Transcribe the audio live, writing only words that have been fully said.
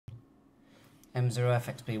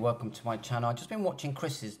M0FXB, welcome to my channel. I've just been watching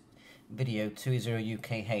Chris's video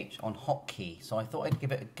 2e0ukh on hotkey, so I thought I'd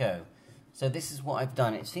give it a go. So this is what I've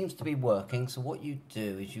done. It seems to be working. So what you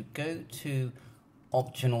do is you go to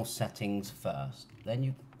optional settings first, then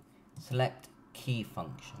you select key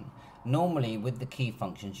function. Normally with the key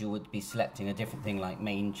functions you would be selecting a different thing like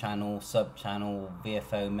main channel, sub channel,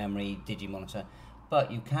 VFO, memory, digimonitor,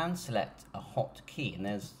 but you can select a hotkey, and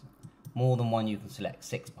there's more than one you can select,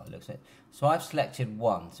 6 by the looks of it. So I've selected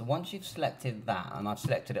one. So once you've selected that, and I've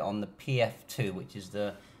selected it on the PF2, which is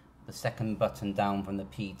the second button down from the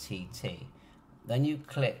PTT, then you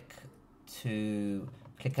click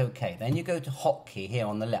OK. Then you go to hotkey here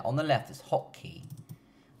on the left. On the left is hotkey.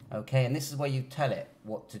 Okay, and this is where you tell it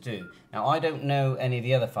what to do. Now I don't know any of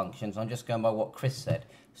the other functions, I'm just going by what Chris said.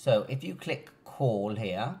 So if you click call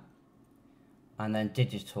here, and then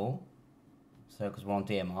digital, so because we're on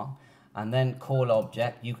DMR, and then call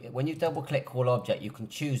object, when you double click call object, you can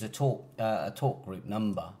choose a talk group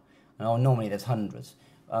number. And normally there's hundreds.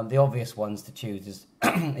 The obvious ones to choose is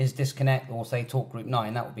is disconnect, or say talk group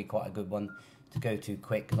 9. That would be quite a good one to go to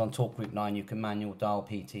quick, because on talk group 9 you can manual dial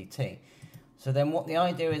PTT. So then what the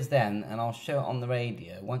idea is then, and I'll show it on the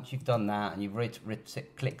radio, once you've done that and you've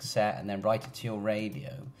click set and then write it to your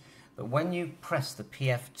radio, but when you press the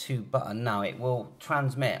PF2 button now, it will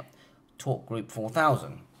transmit talk group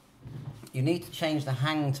 4000. You need to change the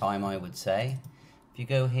hang time, I would say. If you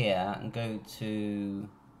go here and go to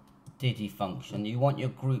digi function, you want your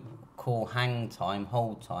group call hang time,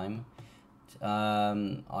 hold time.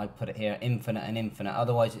 I put it here infinite and infinite,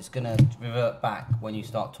 otherwise it's going to revert back when you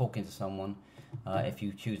start talking to someone, if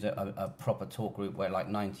you choose a proper talk group where like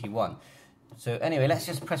 91. So anyway, let's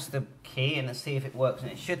just press the key and let's see if it works.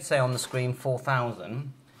 And it should say on the screen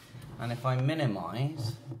 4000, and if I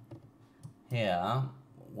minimize here,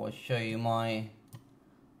 we'll show you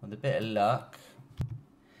with a bit of luck,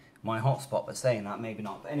 my hotspot. But saying that, maybe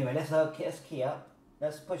not. But anyway, let's key up.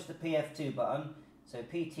 Let's push the PF2 button. So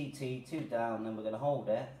PTT 2 down, then we're going to hold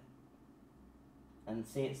it. And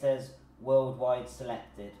see, it says worldwide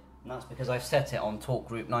selected. And that's because I've set it on talk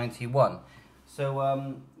group 91.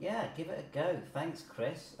 So yeah, give it a go. Thanks,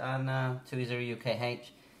 Chris. And 2e0ukh.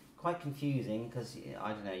 Quite confusing because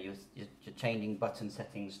I don't know, you're changing button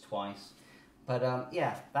settings twice. But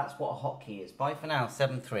yeah, that's what a hotkey is. Bye for now,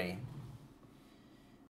 7-3.